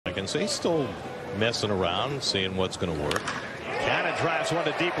So he's still messing around, seeing what's going to work. Canha drives one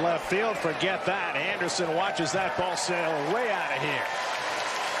to deep left field. Forget that. Anderson watches that ball sail way out of here.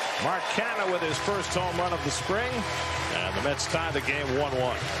 Mark Canha with his first home run of the spring, and the Mets tie the game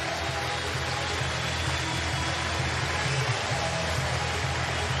 1-1.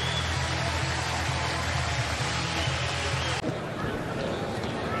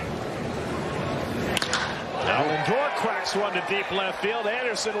 Now Lindor cracks one to deep left field.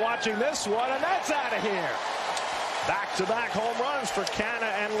 Anderson watching this one, and that's out of here. Back-to-back home runs for Canha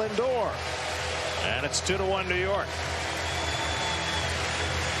and Lindor. And it's 2-1 New York.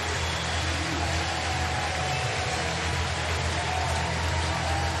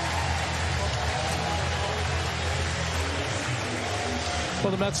 Well,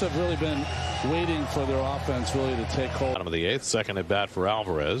 the Mets have really been waiting for their offense really to take hold. Bottom of the 8th, second at bat for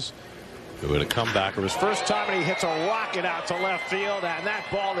Álvarez, who had a comeback of his First time, and he hits a rocket out to left field, and that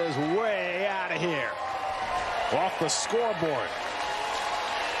ball is way out of here. Off the scoreboard.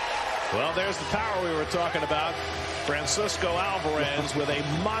 Well, there's the power we were talking about. Francisco Álvarez with a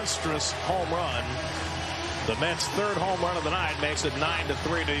monstrous home run. The Mets' third home run of the night makes it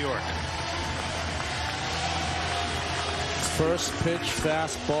 9-3 New York. First pitch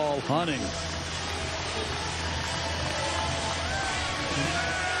fastball hunting.